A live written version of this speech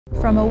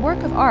From a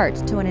work of art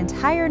to an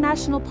entire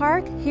national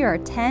park, here are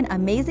 10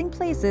 amazing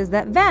places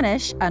that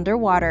vanish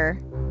underwater.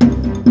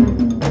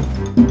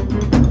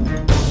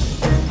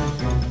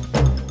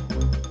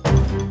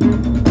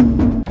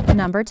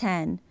 Number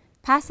 10.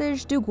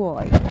 Passage du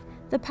Goy.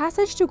 The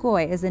Passage du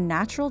Goy is a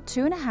natural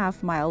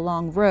 2.5-mile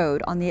long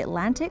road on the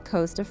Atlantic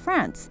coast of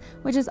France,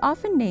 which is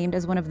often named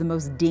as one of the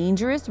most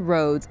dangerous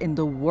roads in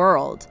the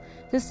world.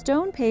 The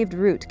stone-paved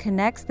route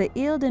connects the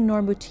Ile de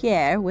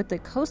Noirmoutier with the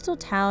coastal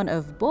town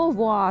of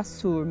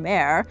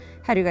Beauvoir-sur-Mer,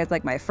 how do you guys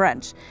like my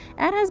French,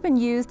 and has been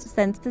used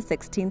since the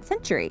 16th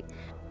century.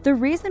 The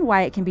reason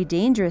why it can be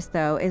dangerous,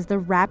 though, is the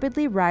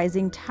rapidly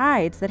rising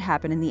tides that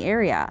happen in the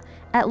area.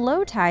 At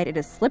low tide, it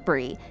is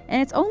slippery,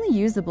 and it's only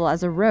usable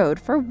as a road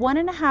for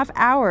 1.5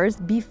 hours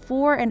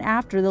before and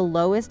after the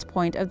lowest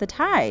point of the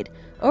tide.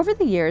 Over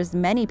the years,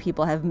 many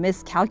people have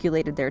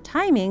miscalculated their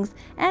timings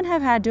and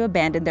have had to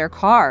abandon their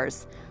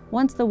cars.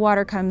 Once the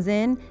water comes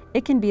in,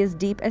 it can be as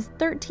deep as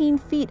 13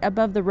 feet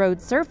above the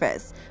road's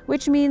surface,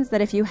 which means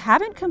that if you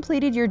haven't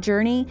completed your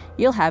journey,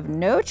 you'll have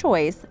no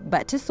choice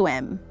but to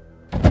swim.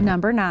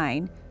 Number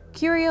 9.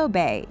 Curio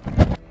Bay.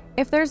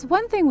 If there's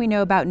one thing we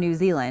know about New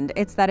Zealand,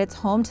 it's that it's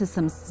home to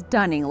some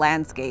stunning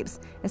landscapes,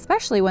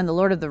 especially when the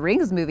Lord of the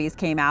Rings movies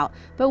came out,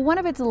 but one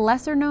of its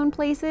lesser-known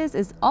places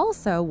is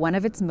also one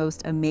of its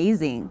most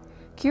amazing.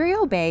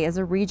 Curio Bay is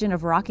a region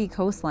of rocky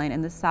coastline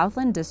in the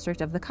Southland district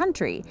of the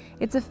country.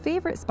 It's a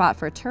favorite spot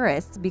for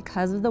tourists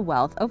because of the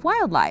wealth of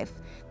wildlife.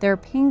 There are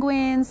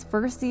penguins,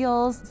 fur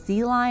seals,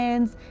 sea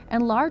lions,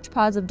 and large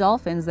pods of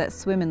dolphins that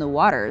swim in the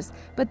waters,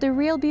 but the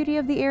real beauty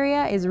of the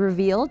area is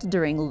revealed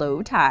during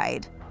low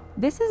tide.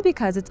 This is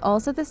because it's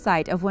also the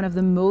site of one of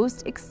the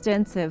most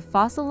extensive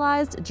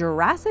fossilized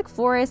Jurassic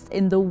forests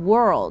in the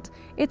world.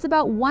 It's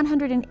about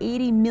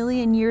 180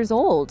 million years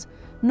old.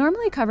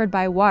 Normally covered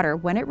by water,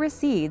 when it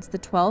recedes, the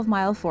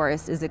 12-mile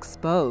forest is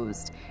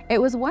exposed.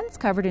 It was once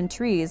covered in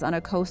trees on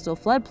a coastal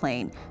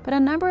floodplain, but a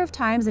number of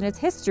times in its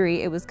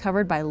history it was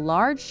covered by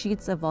large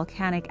sheets of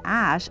volcanic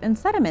ash and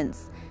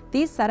sediments.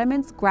 These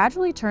sediments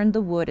gradually turned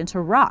the wood into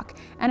rock,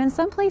 and in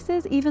some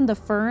places even the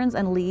ferns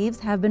and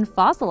leaves have been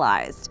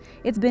fossilized.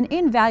 It's been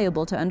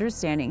invaluable to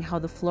understanding how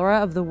the flora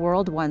of the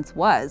world once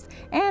was,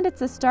 and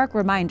it's a stark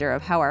reminder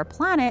of how our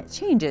planet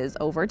changes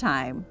over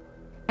time.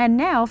 And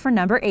now for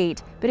number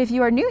 8, but if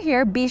you are new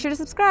here, be sure to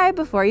subscribe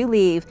before you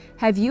leave.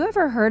 Have you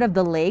ever heard of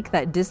the lake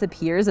that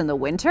disappears in the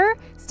winter?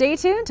 Stay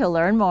tuned to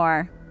learn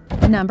more.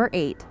 Number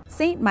 8.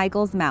 St.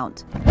 Michael's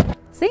Mount.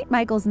 St.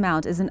 Michael's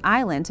Mount is an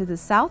island to the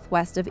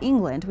southwest of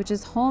England, which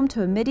is home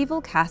to a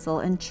medieval castle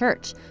and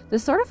church, the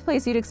sort of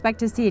place you'd expect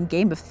to see in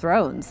Game of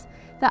Thrones.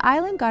 The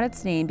island got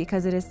its name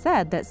because it is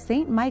said that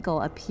St.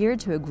 Michael appeared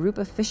to a group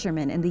of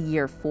fishermen in the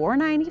year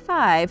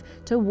 495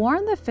 to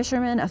warn the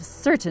fishermen of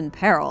certain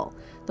peril.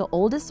 The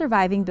oldest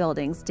surviving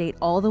buildings date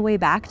all the way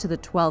back to the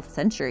 12th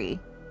century.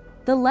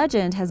 The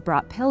legend has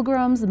brought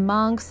pilgrims,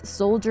 monks,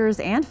 soldiers,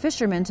 and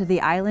fishermen to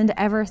the island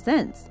ever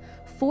since.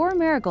 4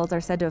 miracles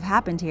are said to have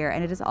happened here,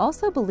 and it is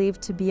also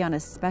believed to be on a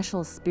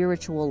special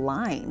spiritual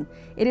line.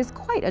 It is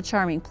quite a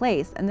charming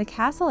place, and the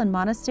castle and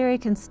monastery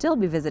can still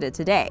be visited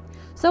today.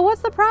 So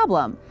what's the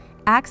problem?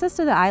 Access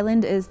to the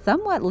island is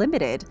somewhat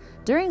limited.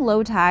 During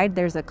low tide,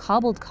 there's a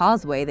cobbled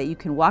causeway that you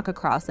can walk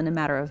across in a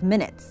matter of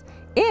minutes.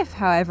 If,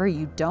 however,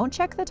 you don't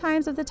check the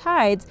times of the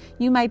tides,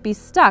 you might be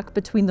stuck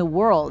between the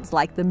worlds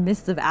like the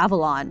Mists of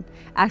Avalon.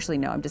 Actually,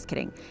 no, I'm just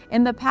kidding.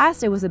 In the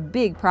past, it was a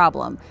big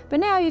problem,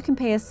 but now you can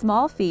pay a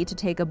small fee to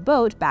take a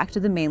boat back to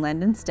the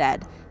mainland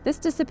instead. This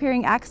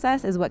disappearing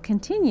access is what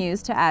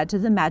continues to add to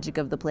the magic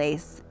of the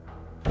place.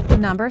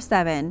 Number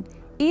 7.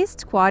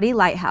 East Quoddy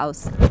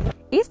Lighthouse.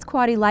 East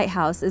Quoddy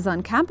Lighthouse is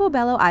on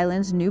Campobello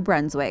Island, New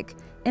Brunswick.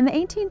 In the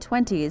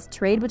 1820s,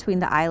 trade between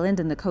the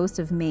island and the coast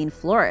of Maine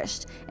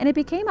flourished, and it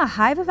became a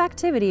hive of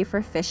activity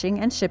for fishing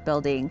and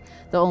shipbuilding.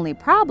 The only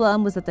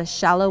problem was that the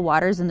shallow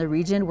waters in the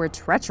region were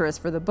treacherous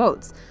for the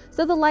boats,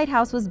 so the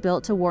lighthouse was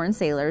built to warn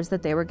sailors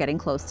that they were getting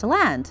close to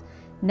land.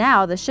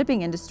 Now, the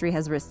shipping industry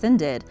has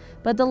rescinded,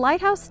 but the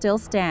lighthouse still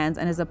stands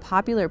and is a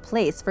popular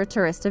place for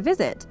tourists to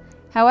visit.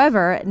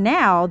 However,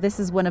 now this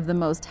is one of the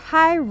most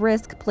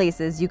high-risk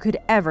places you could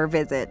ever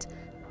visit.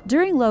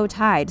 During low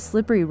tide,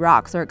 slippery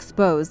rocks are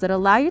exposed that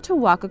allow you to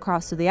walk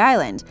across to the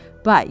island,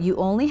 but you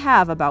only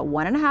have about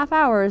 1.5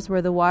 hours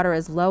where the water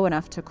is low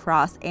enough to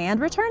cross and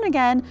return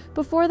again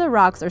before the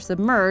rocks are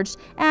submerged,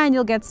 and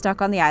you'll get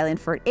stuck on the island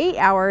for 8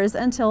 hours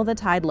until the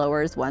tide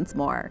lowers once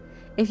more.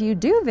 If you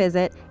do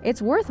visit,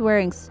 it's worth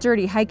wearing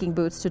sturdy hiking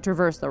boots to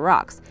traverse the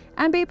rocks,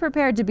 and be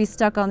prepared to be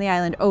stuck on the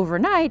island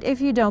overnight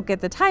if you don't get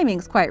the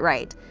timings quite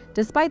right.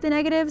 Despite the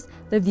negatives,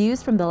 the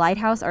views from the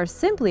lighthouse are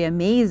simply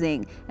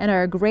amazing and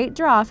are a great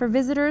draw for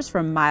visitors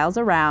from miles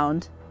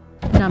around.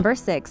 Number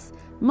 6.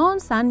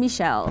 Mont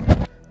Saint-Michel.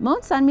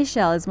 Mont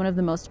Saint-Michel is one of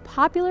the most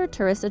popular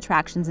tourist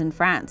attractions in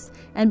France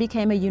and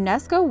became a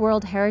UNESCO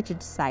World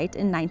Heritage Site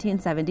in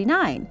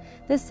 1979.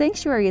 The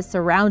sanctuary is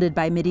surrounded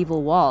by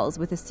medieval walls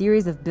with a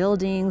series of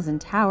buildings and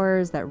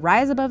towers that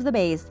rise above the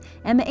base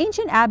and the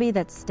ancient abbey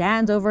that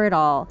stands over it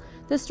all.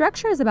 The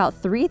structure is about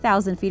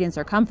 3,000 feet in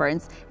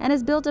circumference and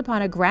is built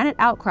upon a granite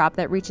outcrop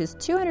that reaches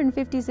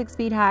 256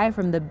 feet high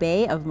from the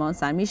Bay of Mont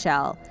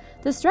Saint-Michel.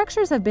 The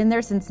structures have been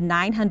there since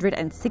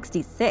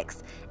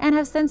 966 and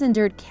have since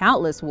endured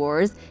countless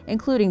wars,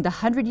 including the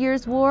Hundred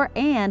Years' War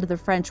and the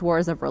French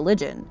Wars of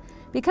Religion.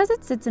 Because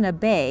it sits in a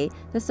bay,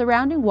 the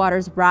surrounding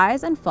waters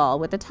rise and fall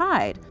with the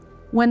tide.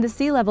 When the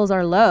sea levels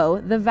are low,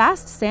 the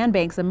vast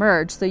sandbanks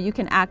emerge so you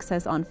can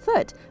access on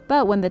foot,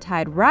 but when the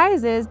tide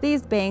rises,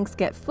 these banks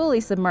get fully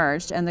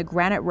submerged and the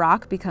granite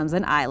rock becomes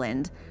an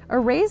island. A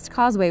raised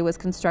causeway was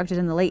constructed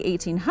in the late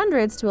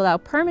 1800s to allow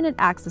permanent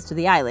access to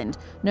the island,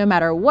 no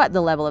matter what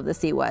the level of the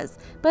sea was,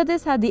 but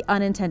this had the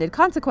unintended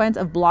consequence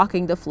of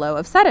blocking the flow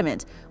of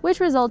sediment, which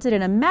resulted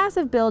in a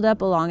massive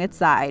buildup along its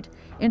side.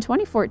 In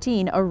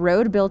 2014, a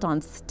road built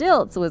on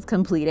stilts was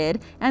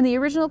completed and the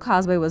original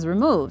causeway was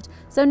removed,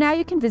 so now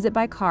you can visit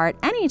by car at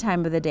any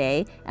time of the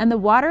day and the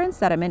water and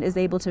sediment is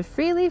able to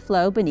freely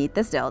flow beneath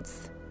the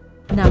stilts.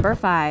 Number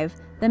 5.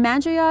 The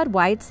Manjoyod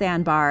White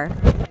Sandbar.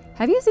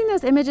 Have you seen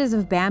those images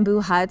of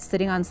bamboo huts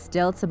sitting on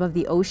stilts above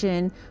the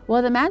ocean?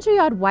 Well, the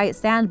Manjoyod White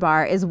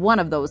Sandbar is one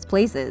of those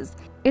places.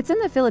 It's in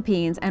the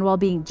Philippines, and while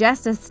being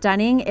just as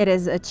stunning, it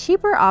is a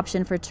cheaper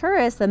option for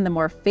tourists than the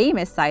more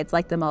famous sites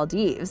like the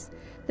Maldives.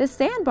 The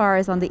sandbar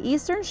is on the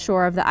eastern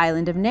shore of the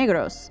island of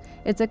Negros.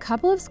 It's a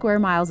couple of square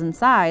miles in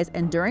size,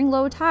 and during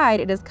low tide,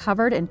 it is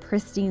covered in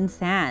pristine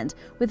sand,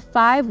 with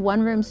 5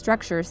 one-room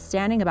structures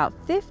standing about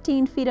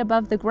 15 feet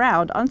above the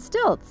ground on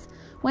stilts.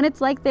 When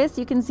it's like this,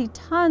 you can see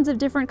tons of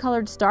different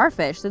colored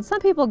starfish that some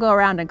people go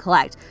around and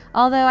collect,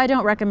 although I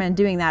don't recommend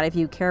doing that if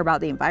you care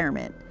about the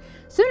environment.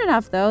 Soon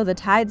enough, though, the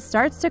tide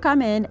starts to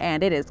come in,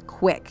 and it is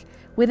quick.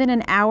 Within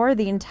an hour,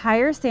 the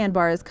entire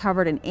sandbar is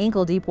covered in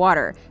ankle-deep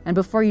water, and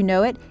before you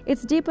know it,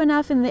 it's deep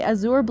enough in the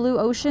azure blue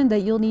ocean that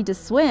you'll need to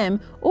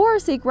swim or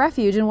seek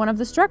refuge in one of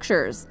the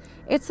structures.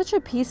 It's such a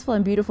peaceful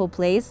and beautiful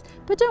place,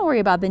 but don't worry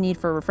about the need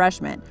for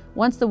refreshment.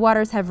 Once the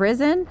waters have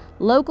risen,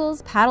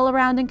 locals paddle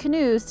around in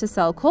canoes to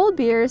sell cold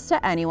beers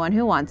to anyone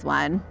who wants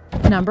one.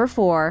 Number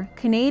 4.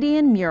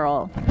 Canadian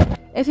Mural.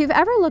 If you've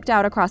ever looked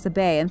out across a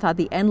bay and thought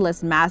the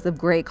endless mass of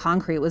gray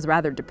concrete was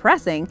rather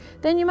depressing,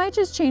 then you might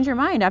just change your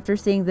mind after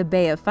seeing the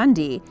Bay of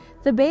Fundy.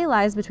 The bay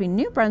lies between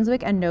New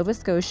Brunswick and Nova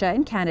Scotia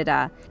in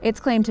Canada. Its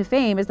claim to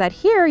fame is that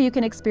here you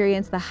can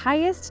experience the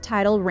highest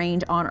tidal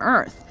range on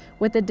Earth,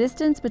 with the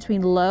distance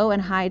between low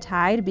and high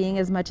tide being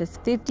as much as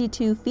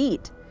 52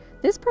 feet.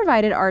 This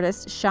provided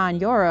artist Sean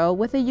Yoro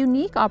with a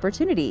unique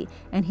opportunity,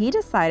 and he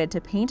decided to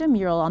paint a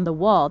mural on the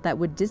wall that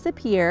would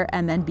disappear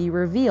and then be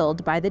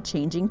revealed by the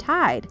changing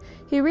tide.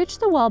 He reached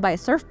the wall by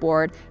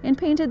surfboard and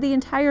painted the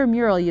entire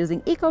mural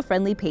using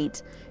eco-friendly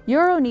paint.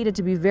 Yoro needed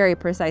to be very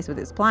precise with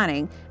his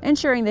planning,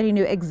 ensuring that he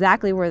knew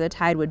exactly where the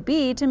tide would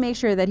be to make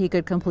sure that he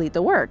could complete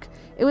the work.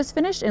 It was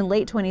finished in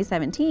late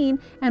 2017,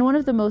 and one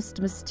of the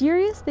most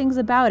mysterious things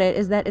about it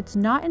is that it's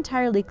not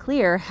entirely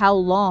clear how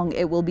long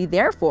it will be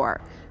there for.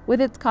 With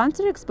its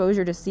constant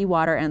exposure to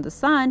seawater and the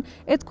sun,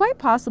 it's quite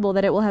possible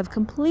that it will have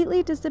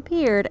completely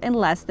disappeared in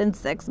less than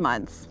 6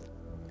 months.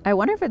 I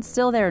wonder if it's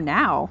still there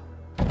now.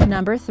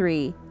 Number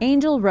 3.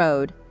 Angel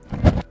Road.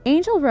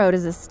 Angel Road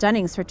is a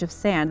stunning stretch of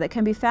sand that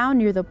can be found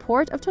near the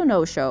port of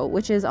Tonosho,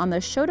 which is on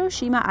the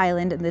Shodoshima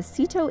Island in the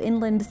Seto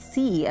Inland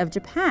Sea of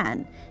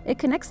Japan. It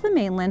connects the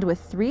mainland with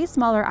 3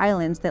 smaller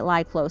islands that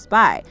lie close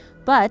by,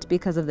 but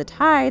because of the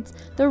tides,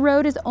 the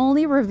road is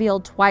only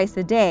revealed twice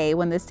a day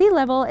when the sea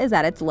level is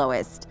at its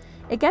lowest.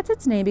 It gets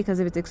its name because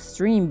of its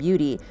extreme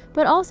beauty,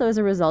 but also as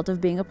a result of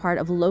being a part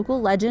of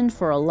local legend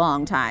for a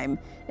long time.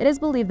 It is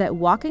believed that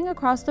walking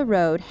across the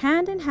road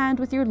hand in hand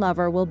with your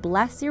lover will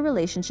bless your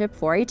relationship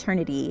for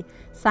eternity.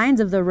 Signs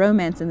of the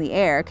romance in the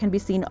air can be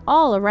seen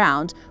all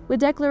around, with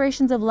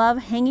declarations of love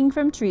hanging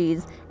from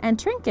trees and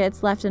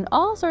trinkets left in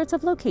all sorts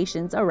of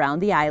locations around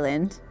the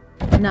island.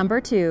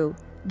 Number 2.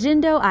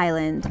 Jindo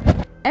Island.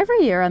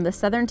 Every year on the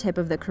southern tip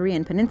of the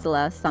Korean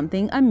peninsula,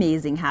 something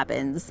amazing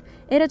happens.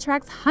 It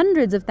attracts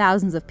hundreds of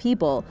thousands of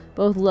people,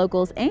 both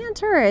locals and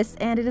tourists,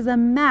 and it is a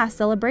mass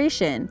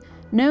celebration.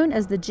 Known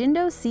as the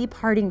Jindo Sea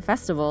Parting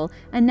Festival,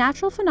 a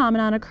natural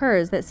phenomenon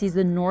occurs that sees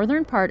the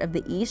northern part of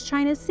the East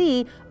China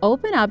Sea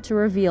open up to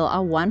reveal a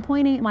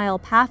 1.8-mile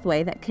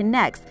pathway that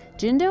connects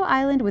Jindo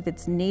Island with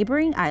its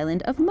neighboring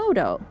island of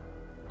Modo.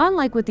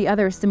 Unlike with the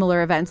other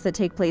similar events that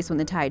take place when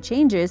the tide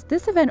changes,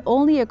 this event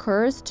only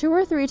occurs 2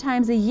 or 3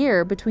 times a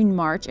year between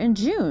March and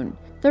June.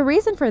 The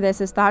reason for this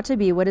is thought to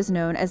be what is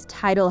known as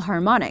tidal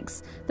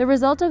harmonics, the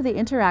result of the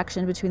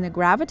interaction between the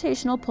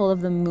gravitational pull of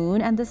the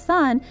moon and the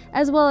sun,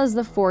 as well as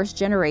the force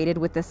generated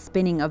with the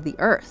spinning of the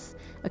earth.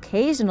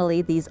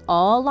 Occasionally, these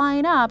all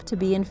line up to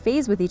be in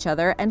phase with each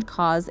other and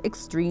cause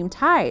extreme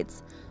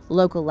tides.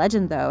 Local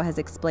legend, though, has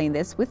explained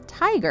this with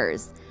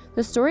tigers.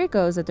 The story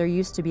goes that there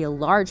used to be a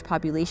large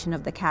population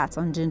of the cats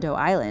on Jindo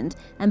Island,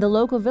 and the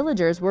local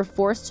villagers were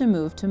forced to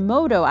move to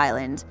Modo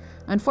Island.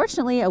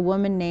 Unfortunately, a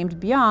woman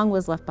named Byong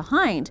was left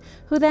behind,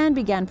 who then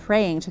began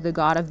praying to the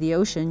god of the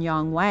ocean,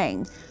 Yang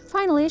Wang.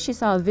 Finally, she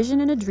saw a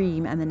vision in a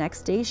dream, and the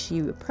next day she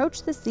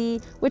approached the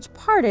sea, which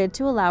parted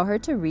to allow her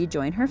to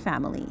rejoin her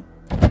family.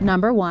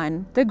 Number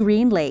 1. The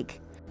Green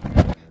Lake.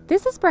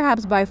 This is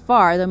perhaps by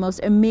far the most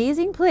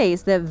amazing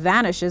place that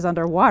vanishes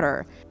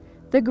underwater.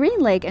 The Green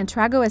Lake in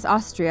Tragoes,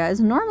 Austria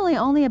is normally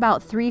only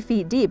about 3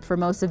 feet deep for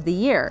most of the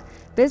year.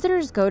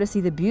 Visitors go to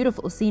see the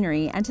beautiful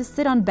scenery and to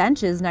sit on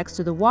benches next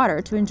to the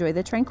water to enjoy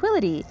the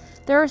tranquility.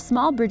 There are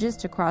small bridges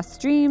to cross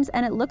streams,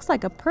 and it looks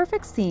like a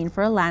perfect scene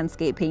for a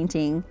landscape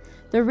painting.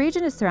 The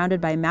region is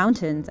surrounded by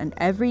mountains, and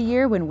every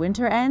year when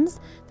winter ends,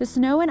 the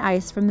snow and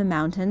ice from the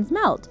mountains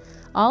melt.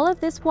 All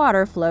of this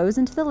water flows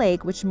into the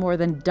lake, which more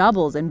than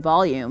doubles in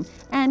volume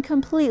and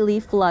completely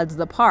floods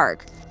the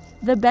park.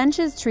 The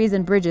benches, trees,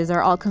 and bridges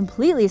are all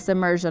completely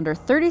submerged under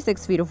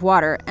 36 feet of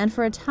water and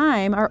for a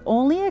time are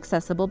only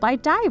accessible by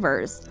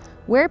divers.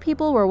 Where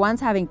people were once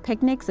having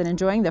picnics and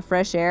enjoying the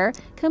fresh air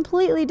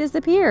completely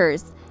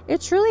disappears. It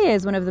truly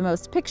is one of the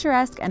most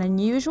picturesque and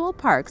unusual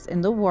parks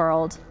in the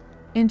world.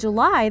 In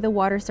July, the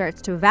water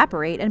starts to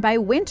evaporate, and by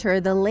winter,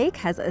 the lake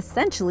has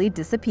essentially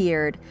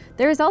disappeared.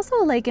 There is also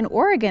a lake in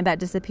Oregon that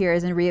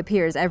disappears and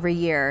reappears every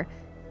year.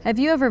 Have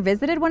you ever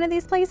visited one of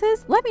these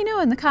places? Let me know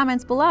in the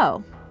comments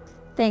below.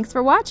 Thanks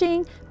for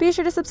watching. Be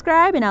sure to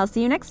subscribe, and I'll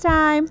see you next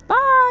time.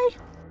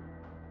 Bye!